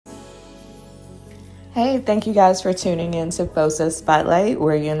Hey, thank you guys for tuning in to FOSA Spotlight,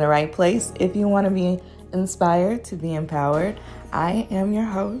 where you're in the right place. If you want to be inspired to be empowered, I am your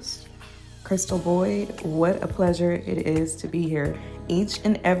host, Crystal Boyd. What a pleasure it is to be here each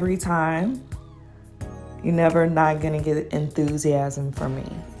and every time. You're never not going to get enthusiasm from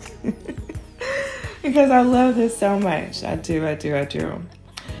me because I love this so much. I do.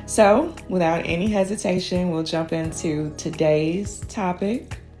 So, without any hesitation, we'll jump into today's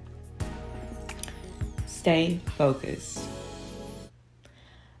topic. Stay focused.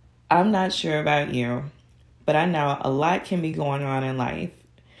 I'm not sure about you, but I know a lot can be going on in life,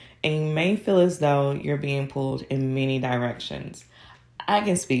 and you may feel as though you're being pulled in many directions. I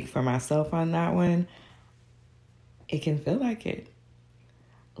can speak for myself on that one. It can feel like it.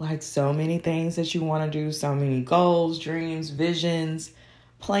 Like so many things that you want to do, so many goals, dreams, visions,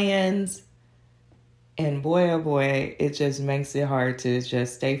 plans. And boy, oh boy, it just makes it hard to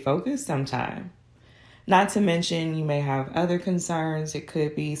just stay focused sometimes. Not to mention, you may have other concerns. It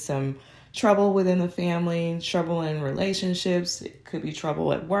could be some trouble within the family, trouble in relationships. It could be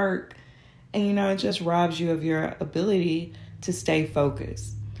trouble at work. And, it just robs you of your ability to stay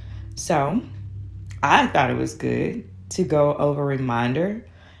focused. So I thought it was good to go over a reminder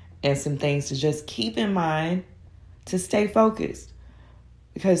and some things to just keep in mind to stay focused.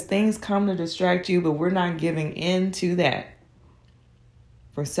 Because things come to distract you, but we're not giving in to that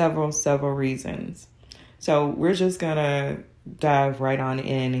for several reasons. So we're just going to dive right on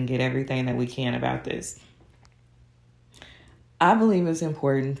in and get everything that we can about this. I believe it's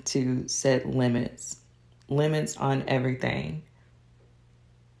important to set limits on everything.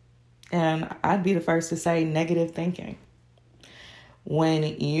 And I'd be the first to say negative thinking. When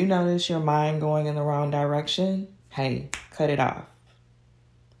you notice your mind going in the wrong direction, hey, cut it off.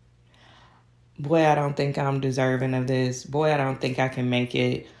 Boy, I don't think I'm deserving of this. Boy, I don't think I can make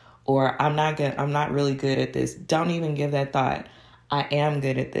it. Or I'm not really good at this. Don't even give that thought. I am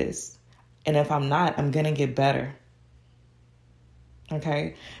good at this. And if I'm not, I'm going to get better.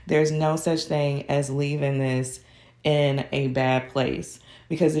 Okay? There's no such thing as leaving this in a bad place,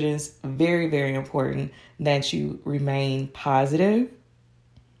 because it is very, very important that you remain positive,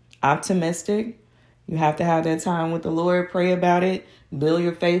 optimistic. You have to have that time with the Lord, pray about it, build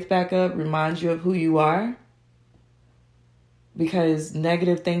your faith back up, remind you of who you are. Because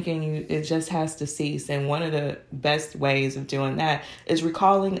negative thinking, it just has to cease. And one of the best ways of doing that is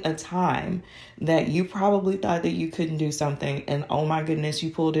recalling a time that you probably thought that you couldn't do something, and oh my goodness,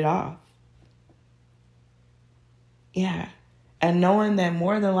 you pulled it off. Yeah. And knowing that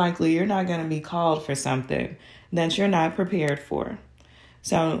more than likely you're not going to be called for something that you're not prepared for.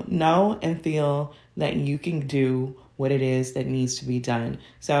 So know and feel that you can do what it is that needs to be done.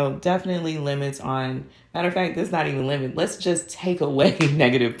 So definitely limits on, matter of fact, that's not even limit. Let's just take away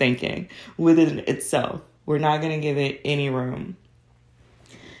negative thinking within itself. We're not going to give it any room.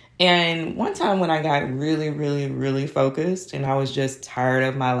 And one time when I got really focused and I was just tired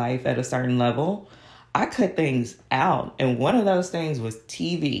of my life at a certain level, I cut things out. And one of those things was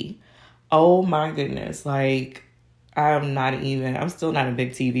TV. Oh my goodness. Like, I'm still not a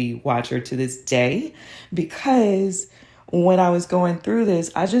big TV watcher to this day, because when I was going through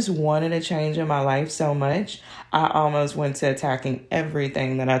this, I just wanted a change in my life so much. I almost went to attacking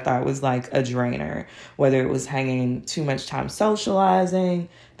everything that I thought was like a drainer, whether it was hanging too much time socializing,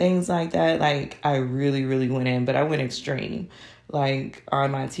 things like that. Like, I really went in, but I went extreme. Like,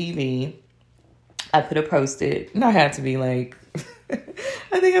 on my TV, I put a Post-it, and I had to be like,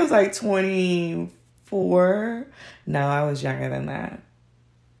 I think it was like 24. No, I was younger than that.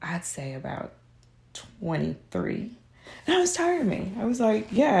 I'd say about 23. And I was tired of me. I was like,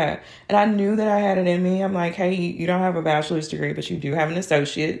 yeah. And I knew that I had it in me. I'm like, hey, you don't have a bachelor's degree, but you do have an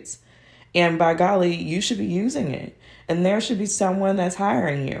associate's. And by golly, you should be using it. And there should be someone that's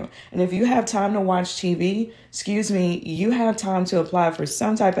hiring you. And if you have time to watch TV, you have time to apply for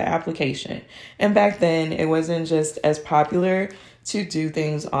some type of application. And back then, it wasn't just as popular to do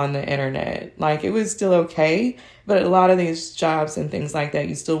things on the internet. Like, it was still okay, but a lot of these jobs and things like that,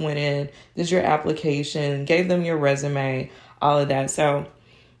 you still went in, did your application, gave them your resume, all of that. So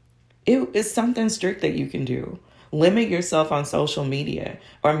it's something strict that you can do. Limit yourself on social media,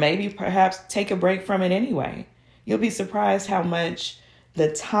 or maybe perhaps take a break from it anyway. You'll be surprised how much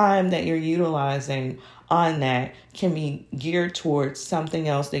the time that you're utilizing on that can be geared towards something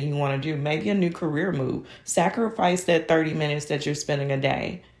else that you want to do. Maybe a new career move. Sacrifice that 30 minutes that you're spending a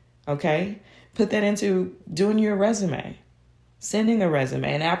day. Okay? Put that into doing your resume, sending a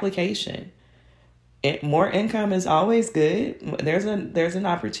resume, an application. more income is always good. There's an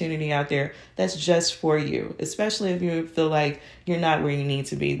opportunity out there that's just for you, especially if you feel like you're not where you need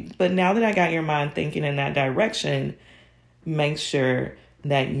to be. But now that I got your mind thinking in that direction, make sure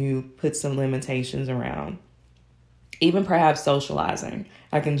that you put some limitations around. Even perhaps socializing.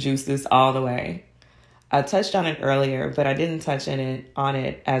 I can juice this all the way. I touched on it earlier, but I didn't touch on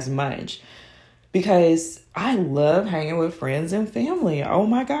it as much because I love hanging with friends and family. Oh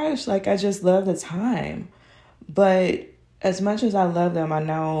my gosh, like I just love the time. But as much as I love them, I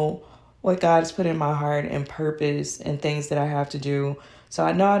know what God's put in my heart and purpose and things that I have to do. So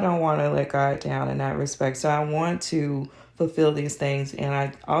I know I don't want to let God down in that respect. So I want to fulfill these things. And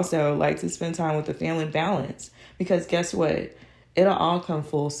I also like to spend time with the family balance because guess what? It'll all come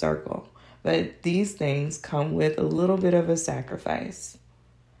full circle. But these things come with a little bit of a sacrifice.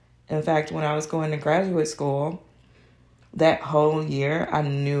 In fact, when I was going to graduate school, that whole year, I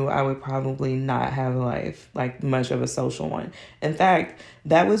knew I would probably not have a life, like much of a social one. In fact,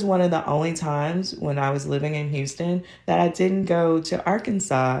 that was one of the only times when I was living in Houston that I didn't go to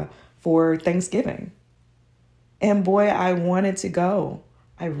Arkansas for Thanksgiving. And boy, I wanted to go.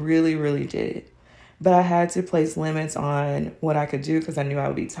 I really, really did. But I had to place limits on what I could do because I knew I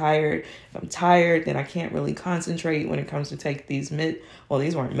would be tired. If I'm tired, then I can't really concentrate when it comes to take these these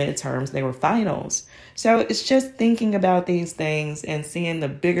weren't midterms, they were finals. So it's just thinking about these things and seeing the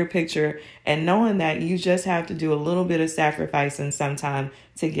bigger picture and knowing that you just have to do a little bit of sacrificing sometime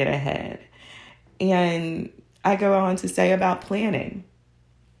to get ahead. And I go on to say about planning.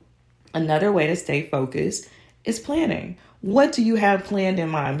 Another way to stay focused is planning. What do you have planned in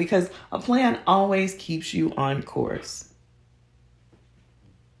mind? Because a plan always keeps you on course.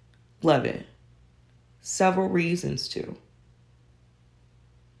 Love it. Several reasons to.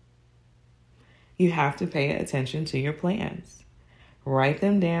 You have to pay attention to your plans. Write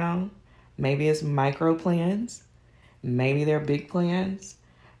them down. Maybe it's micro plans. Maybe they're big plans.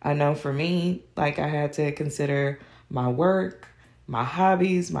 I know for me, like I had to consider my work, my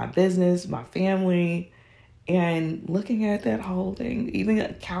hobbies, my business, my family, and looking at that whole thing. Even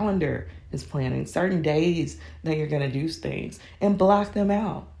a calendar is planning certain days that you're going to do things and block them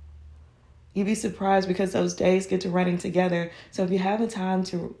out. You'd be surprised because those days get to running together. So if you have a time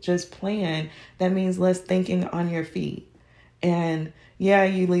to just plan, that means less thinking on your feet. And yeah,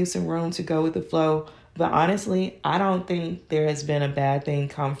 you leave some room to go with the flow. But honestly, I don't think there has been a bad thing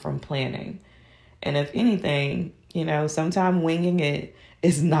come from planning. And if anything, sometimes winging it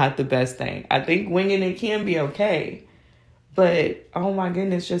is not the best thing. I think winging it can be okay. But oh my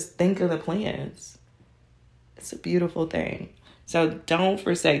goodness, just think of the plans. It's a beautiful thing. So don't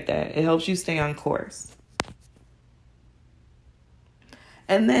forsake that. It helps you stay on course.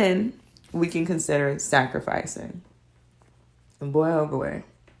 And then we can consider sacrificing. And boy, oh boy.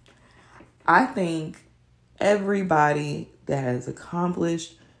 I think everybody that has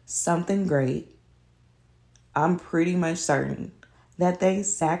accomplished something great, I'm pretty much certain that they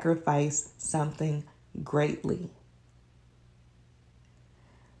sacrifice something greatly.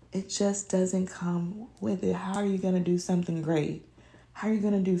 It just doesn't come with it. How are you going to do something great? How are you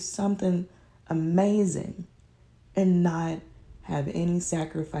going to do something amazing and not have any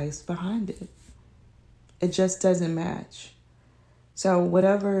sacrifice behind it? It just doesn't match. So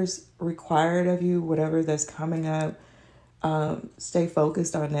whatever's required of you, whatever that's coming up, stay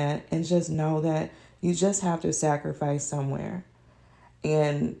focused on that and just know that you just have to sacrifice somewhere.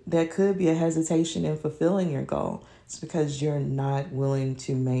 And there could be a hesitation in fulfilling your goal. It's because you're not willing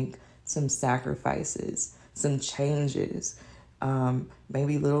to make some sacrifices, some changes,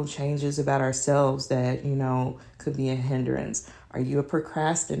 maybe little changes about ourselves that, could be a hindrance. Are you a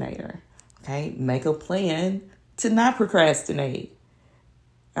procrastinator? Okay, make a plan to not procrastinate.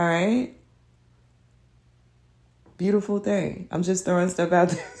 All right? Beautiful thing. I'm just throwing stuff out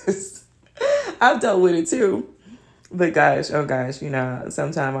there. I've dealt with it too. But gosh,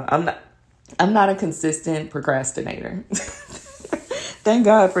 sometimes I'm not a consistent procrastinator. Thank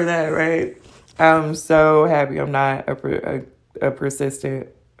God for that, right? I'm so happy I'm not a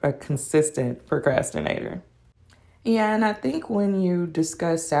consistent procrastinator. Yeah, and I think when you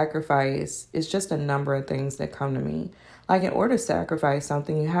discuss sacrifice, it's just a number of things that come to me. Like in order to sacrifice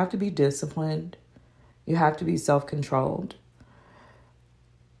something, you have to be disciplined. You have to be self-controlled.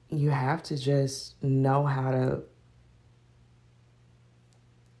 You have to just know how to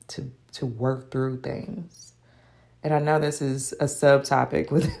work through things. And I know this is a subtopic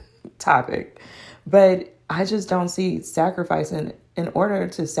with topic, but I just don't see sacrifice. In order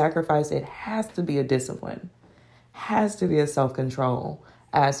to sacrifice, it has to be a discipline, has to be a self-control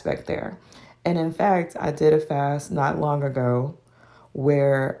aspect there. And in fact, I did a fast not long ago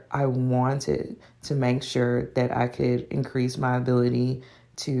where I wanted to make sure that I could increase my ability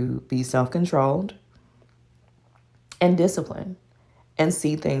to be self-controlled and disciplined and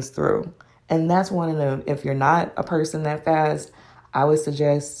see things through. And that's one of the, if you're not a person that fast, I would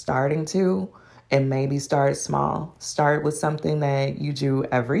suggest starting to, and maybe start small. Start with something that you do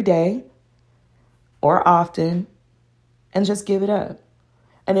every day or often, and just give it up.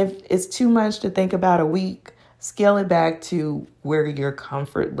 And if it's too much to think about a week, scale it back to where your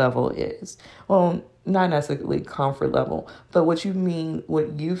comfort level is. Well, not necessarily comfort level, but what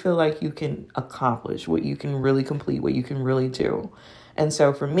you feel like you can accomplish, what you can really complete, what you can really do. And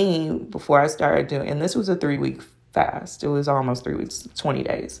so for me, before I started doing, and this was a 3-week fast, it was almost 3 weeks, 20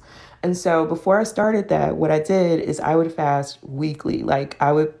 days. And so before I started that, what I did is I would fast weekly. Like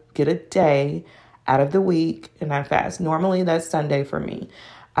I would get a day out of the week and I fast. Normally that's Sunday for me.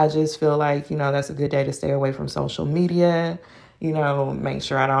 I just feel like, that's a good day to stay away from social media, make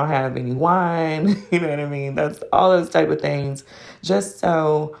sure I don't have any wine, you know what I mean? That's all those type of things. Just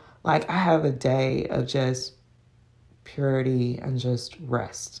so like I have a day of just purity and just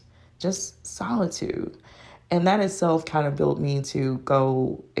rest, just solitude. And that itself kind of built me to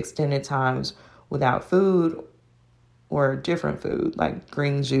go extended times without food or different food like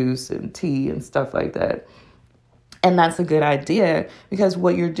green juice and tea and stuff like that. And that's a good idea because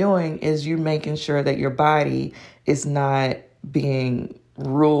what you're doing is you're making sure that your body is not being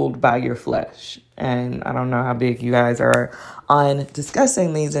ruled by your flesh. And I don't know how big you guys are on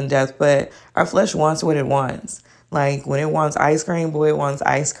discussing these in depth, but our flesh wants what it wants. Like when it wants ice cream, boy, it wants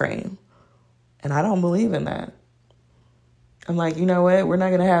ice cream. And I don't believe in that. I'm like, you know what? We're not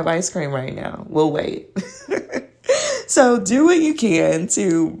going to have ice cream right now. We'll wait. So do what you can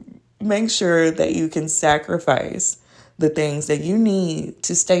to make sure that you can sacrifice the things that you need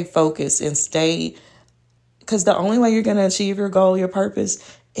to stay focused and stay, because the only way you're going to achieve your goal, your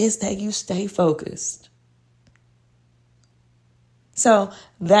purpose, is that you stay focused. So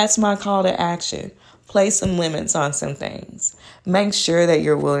that's my call to action. Place some limits on some things. Make sure that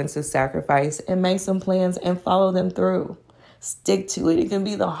you're willing to sacrifice and make some plans and follow them through. Stick to it. It can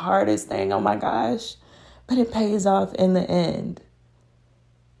be the hardest thing. Oh my gosh. But it pays off in the end.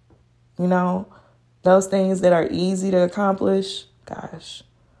 Those things that are easy to accomplish, gosh.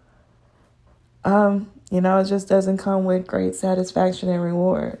 It just doesn't come with great satisfaction and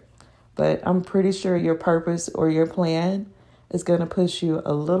reward. But I'm pretty sure your purpose or your plan is going to push you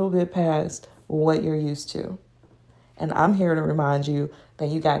a little bit past what you're used to. And I'm here to remind you that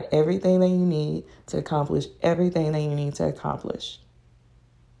you got everything that you need to accomplish everything that you need to accomplish.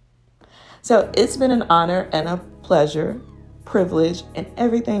 So it's been an honor and a pleasure, privilege, and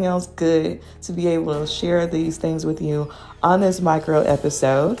everything else good to be able to share these things with you on this micro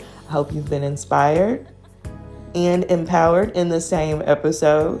episode. I hope you've been inspired and empowered in the same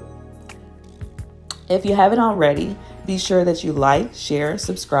episode. If you haven't already, be sure that you like, share,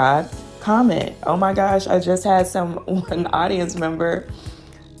 subscribe, comment. Oh my gosh, I just had an audience member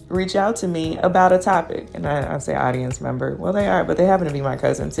reach out to me about a topic. And I say audience member. Well, they are, but they happen to be my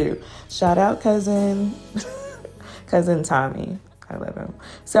cousin too. Shout out cousin, cousin Tommy. I love him.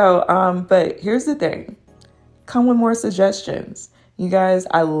 So, but here's the thing. Come with more suggestions. You guys,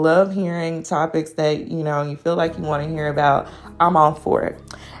 I love hearing topics that, you feel like you want to hear about. I'm all for it.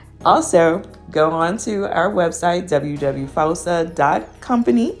 Also, go on to our website,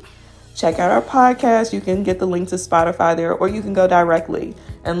 www.fosa.company. Check out our podcast. You can get the link to Spotify there, or you can go directly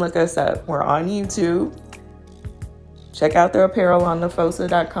and look us up. We're on YouTube. Check out the apparel on the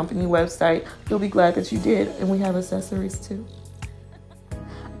fosa.company website. You'll be glad that you did. And we have accessories too.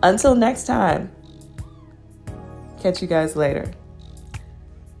 Until next time. Catch you guys later.